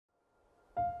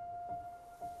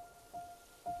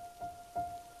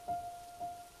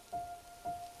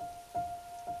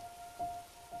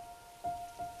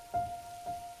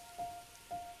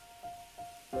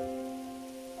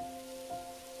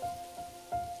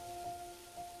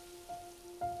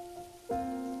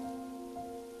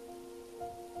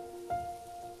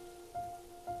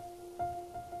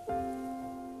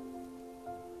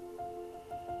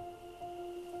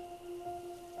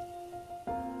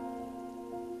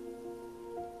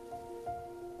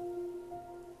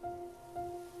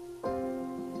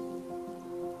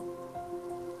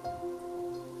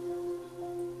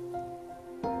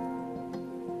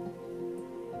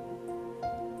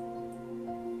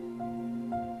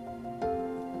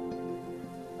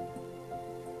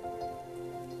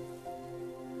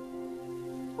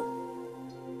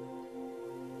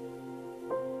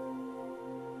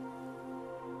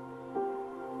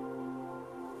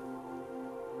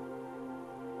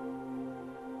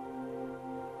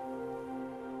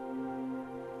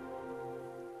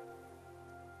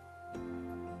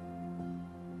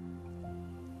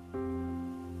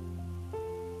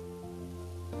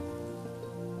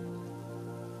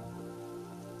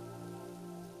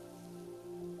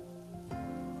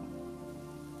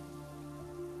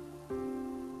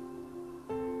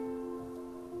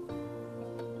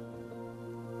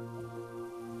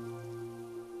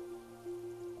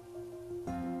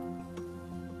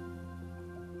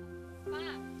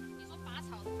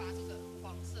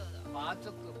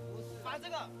拔这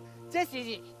个。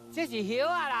这是叶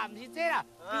啊啦，不是这啦，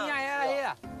边啊迄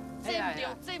啦。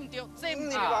这唔对，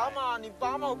你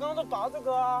拔嘛，我刚刚都拔这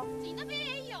个啊。你那边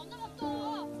也有那么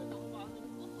多。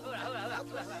好了。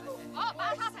哦，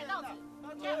拔它踩到纸，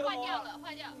坏掉了。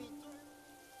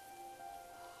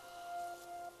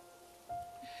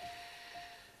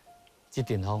这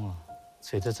阵风哦，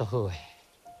吹得足好诶，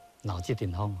闹这阵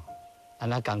风，安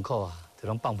那艰苦啊，都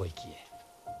拢放袂记诶。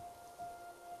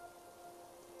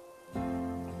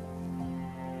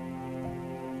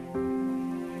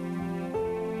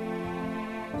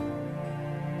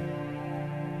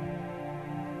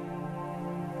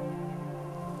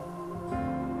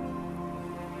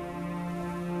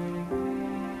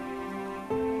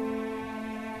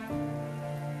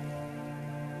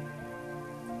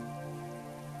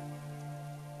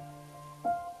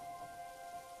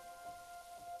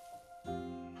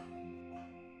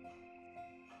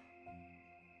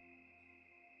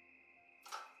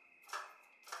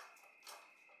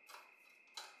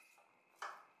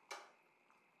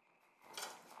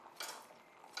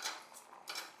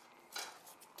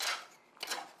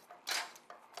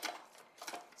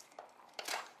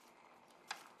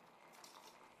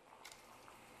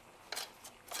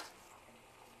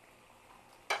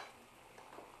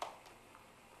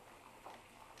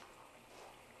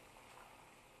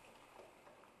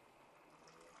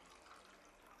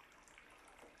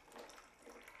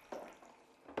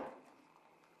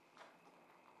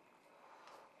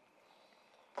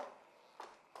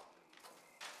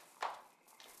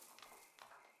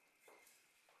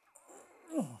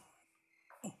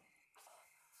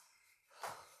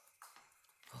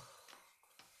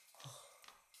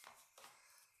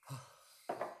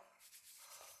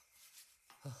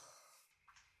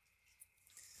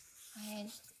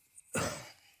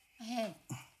阿贤，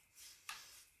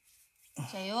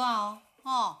加油啊！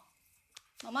吼，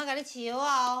妈妈给你吃药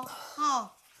啊！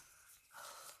吼。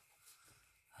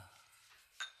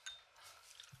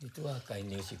你拄仔家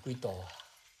尿是几度啊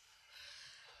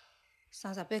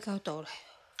38-9度嘞。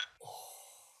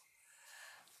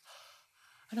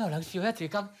哪有人烧遐济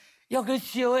工，要去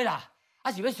烧的啦？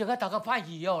啊是要烧到头壳歹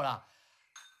去哦啦？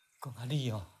讲啊你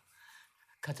哦，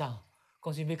较早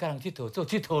讲是要甲人佚佗做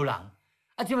佚佗人，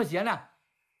啊即嘛是安那？啊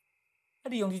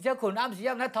利用伫遮困，暗时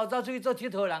啊，毋通偷走出去做佚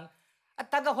佗人，啊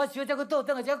等到发烧才去倒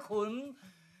转来遮困，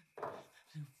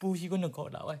补死阮两个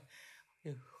老的，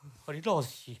互你落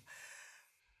死。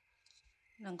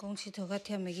人讲佚佗较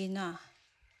忝的囡仔，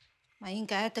嘛应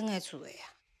该爱转来厝的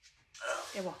啊，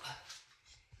对无？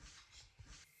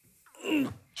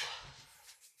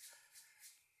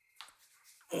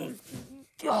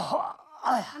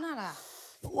哎呀，安那啦？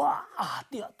哇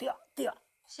掉！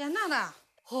是安那啦？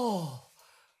哦，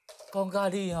讲甲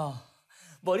你哦，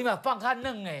无你嘛放较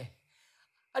软的，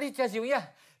啊你真是有影，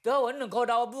得阮两个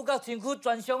老母到身躯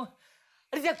全伤，啊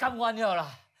你才甘愿了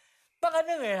啦，放较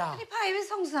软的啦。你拍伊要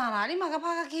创啥啦？你嘛甲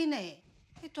拍较紧的。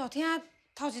迄大厅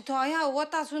头一拖遐有我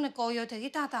大孙的膏药，摕去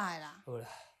打的啦。好啦，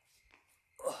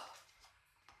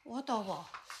有法度无？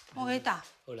我给你打。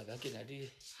好啦，赶紧来，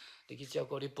你去照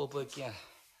顾你宝贝囝。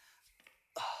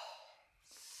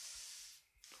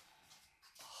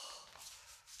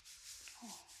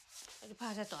你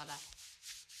拍遮大力，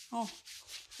哦，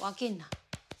要紧啦，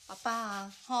爸爸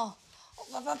啊，吼，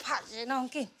爸爸拍者那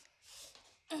紧。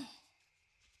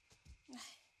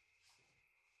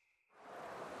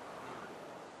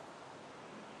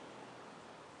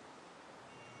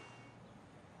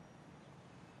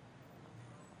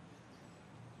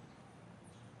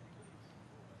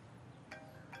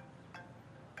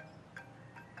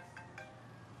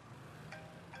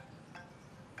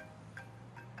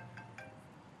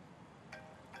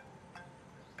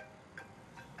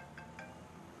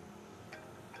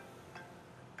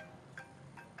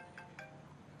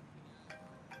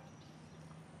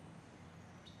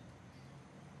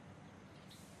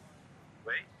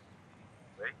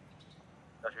喂，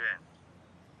大轩，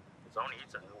我找你一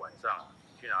整个晚上，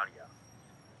你去哪里啊？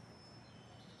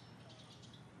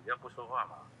你不要不说话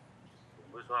嘛，我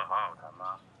们不是说要好好谈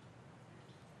吗？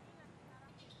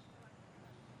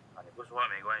啊，你不说话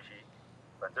没关系，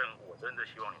反正我真的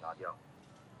希望你拿掉，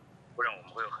不然我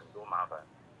们会有很多麻烦。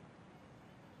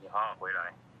你好好回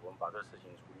来，我们把这事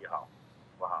情处理好，好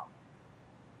不好？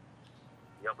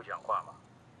不要不讲话嘛。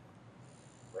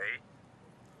喂。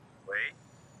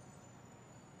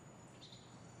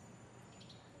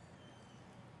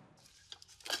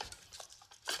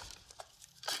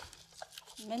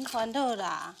免烦恼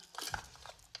啦，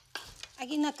啊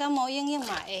囡仔感冒应应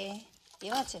嘛会，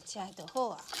药仔食食就好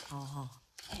啊。哦。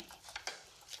嘿，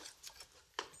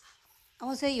啊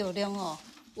我这药量哦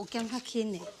有减较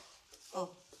轻的，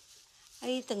哦，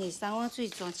你等于3碗水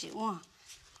转1碗，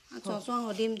转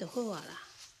互啉就好啊啦。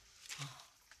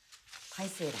歹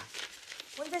势啦，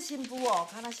阮这新妇哦，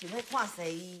敢若想要看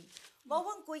西医，无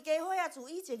阮规家伙仔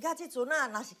自以前到即阵啊，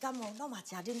若是感冒，拢嘛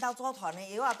食恁兜组团的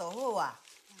药啊，就好啊，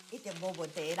一定无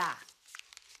问题啦。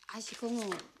还是讲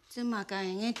哦，这嘛敢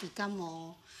用个治感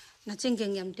冒，若症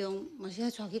状严重，嘛是爱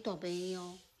带去大病院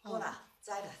哦。好啦，知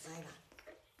啦知啦。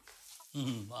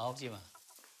嘛放心嘛。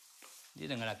你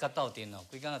两个若甲斗阵哦，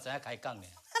规工仔知影开讲咧。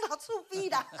老厝边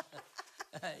啦。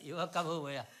药啊，夹好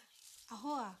未啊？啊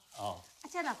好啊。哦。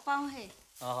这6包嘿。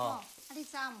哦。你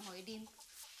早暗互伊啉。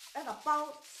6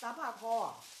包300块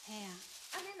啊。嘿啊。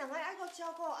恁两个爱搁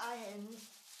照顾阿贤，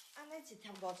安尼一贴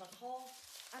50块，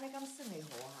安尼敢算会好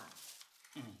啊？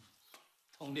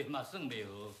当然嘛算袂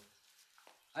好，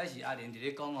还是阿莲伫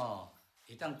咧讲哦，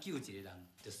会当救一个人，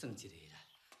就算一个啦。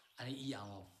安尼以后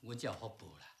哦，阮才有福报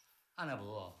啦。啊若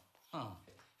无哦，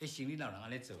迄生意哪有人安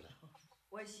尼做啦？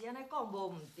话是安尼讲无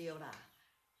毋对啦，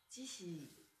只是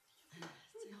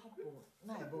这福报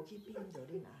哪会无去变着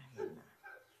恁阿贤啊？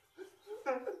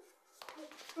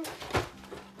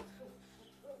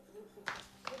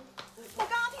我刚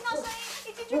刚听到声音，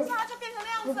一进去它就变成那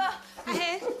样子。阿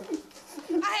贤，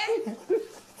阿贤，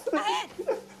阿贤，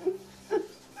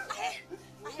阿贤，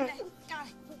阿贤嘞，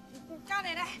家里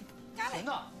嘞，家里。钱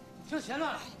啊，叫钱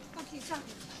啊！放轻松，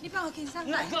你帮我轻松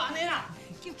哪个安尼啦？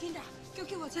叫紧啦，叫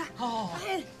我车。好。阿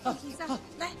贤，放轻松，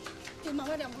来，对妈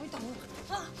妈念阿弥陀佛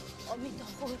啊！阿弥陀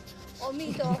佛，阿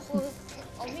弥陀佛，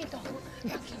阿弥陀佛，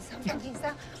放轻松，放轻松，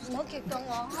唔好激动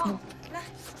哦，吼，来。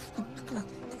阿弥陀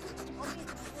佛，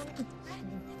来，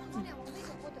你帮我念阿弥陀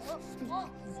佛就好，哦，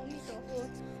阿弥陀佛，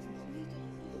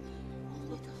阿弥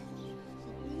陀佛，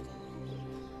阿弥陀佛，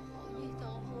阿弥陀佛，阿弥陀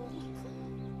佛。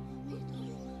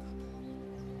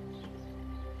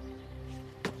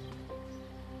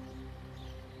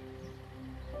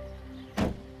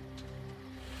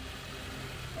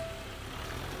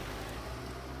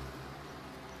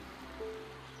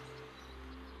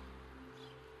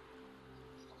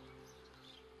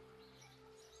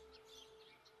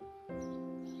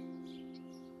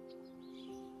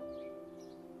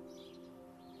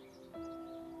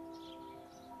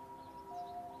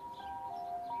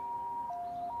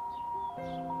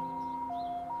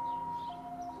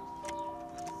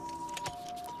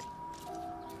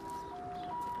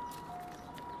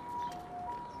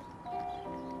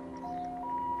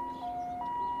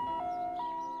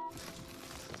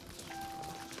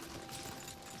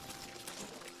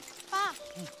爸，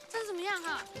这怎么样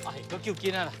啊？哎，搁救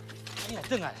紧啊啦！你来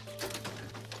转来啦！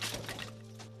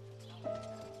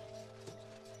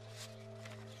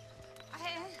阿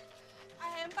贤，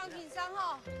阿贤放轻松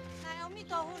吼，来阿弥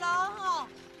陀佛咯吼，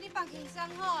你放轻松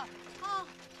吼，吼，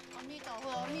阿弥陀佛，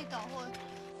阿弥陀佛。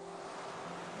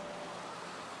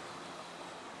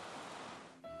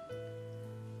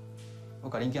我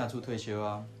甲恁囝厝退烧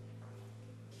啊，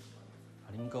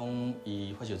恁讲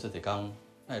伊发烧做一工，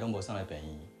哪会拢无送来病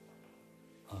院？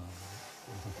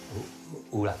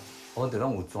有啦，我着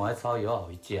拢有转迄草药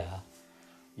互伊食啊。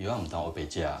药仔毋当黑白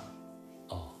食。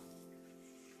哦，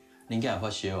恁囝发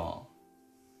烧哦，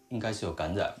应该是有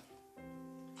感染。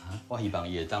我希望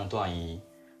伊会当带伊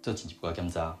做进一步的检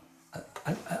查。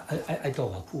爱到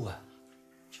偌久啊？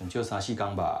上少3、4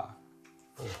天吧。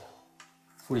哦，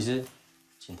护理师，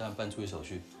请他们办住院手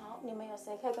续。好，你们有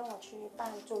谁可以跟我去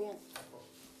办住院？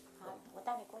好，我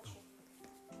带你过去。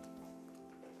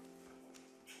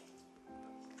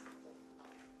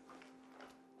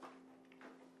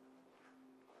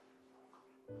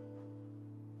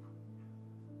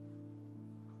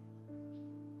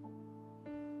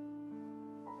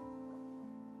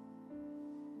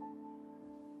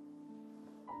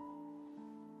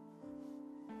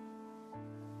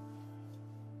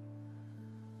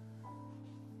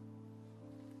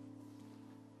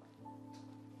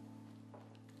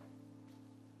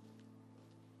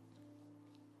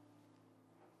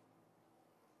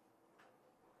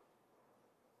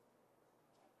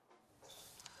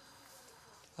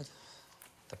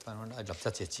逐摆拢爱录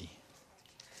遮济钱。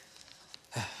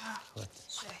哎，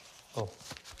水。哦，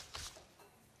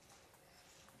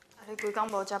啊，你规工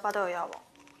无食巴豆药无？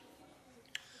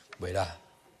袂啦。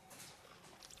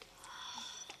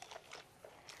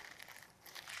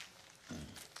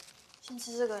先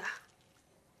吃这个啦。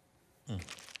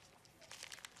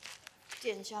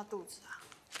垫一下肚子啊。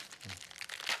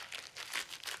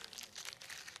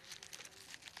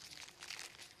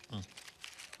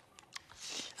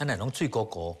安内拢水糊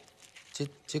糊，这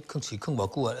囥是囥无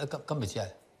久啊，敢袂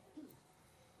食？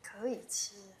可以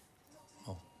吃。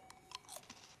哦。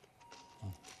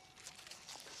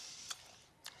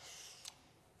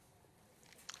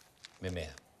妹妹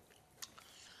啊，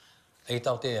伊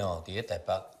到底哦，伫咧台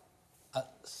北啊，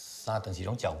三顿是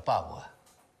拢食有饱无啊？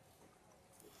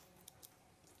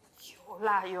有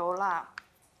啦有啦。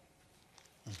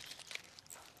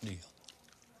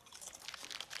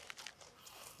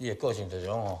你的个性就是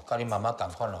讲哦，甲你妈妈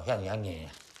共款哦，遐尔啊硬。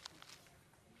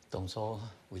当初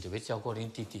为着要照顾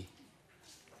恁弟弟，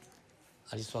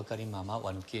啊，你煞甲你妈妈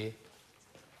冤家，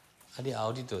啊，你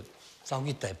后你就走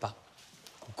去台北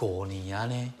5年啊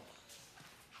呢，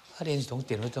啊，连一通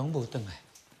电话都无转来。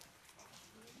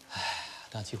唉，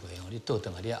但这回哦，你倒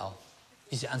转来了后，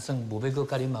你是安算无要搁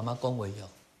甲你妈妈讲话哦？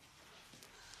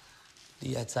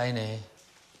你也知呢，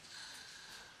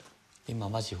你妈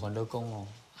妈是烦恼讲哦，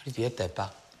啊，你伫咧台北。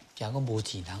惊我无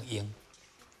钱通用，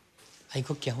啊！伊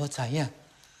阁惊我知影，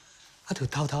啊，就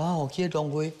偷偷互去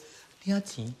农会领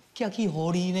钱寄去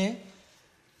互你呢。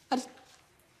啊！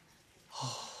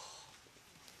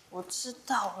我知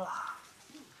道啦，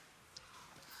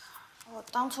我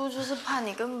当初就是怕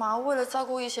你跟妈为了照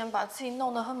顾一贤，把自己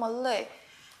弄得那么累，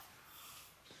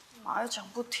妈又讲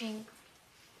不听，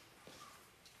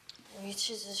我一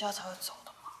气之下才会走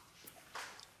的嘛。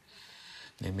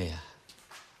妹妹啊！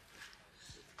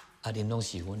啊，恁拢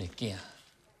是阮的囝，啊，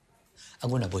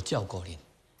阮若无照顾恁，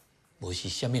无是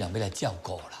虾米人要来照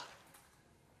顾啦。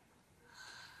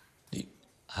你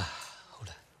啊，好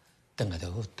啦，转来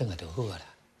就好，转来就好啊啦。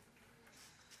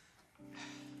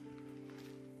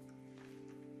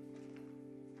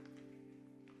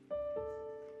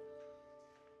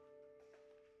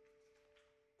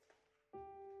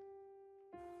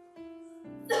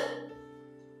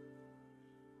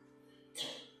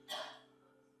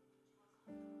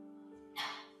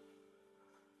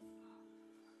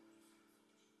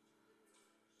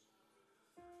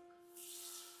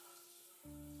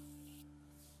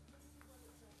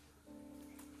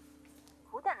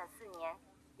苦等了4年，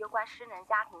有关失能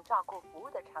家庭照顾服务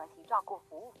的长期照顾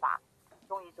服务法，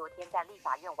终于昨天在立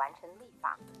法院完成立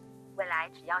法。未来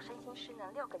只要身心失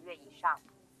能6个月以上，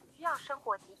需要生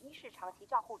活及医事长期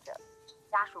照护者，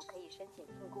家属可以申请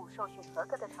聘雇受训合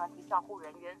格的长期照护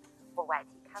人员或外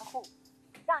籍看护，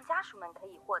让家属们可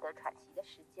以获得喘息的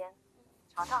时间。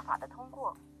长照法的通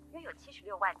过，约有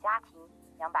76万家庭、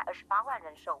228万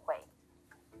人受惠。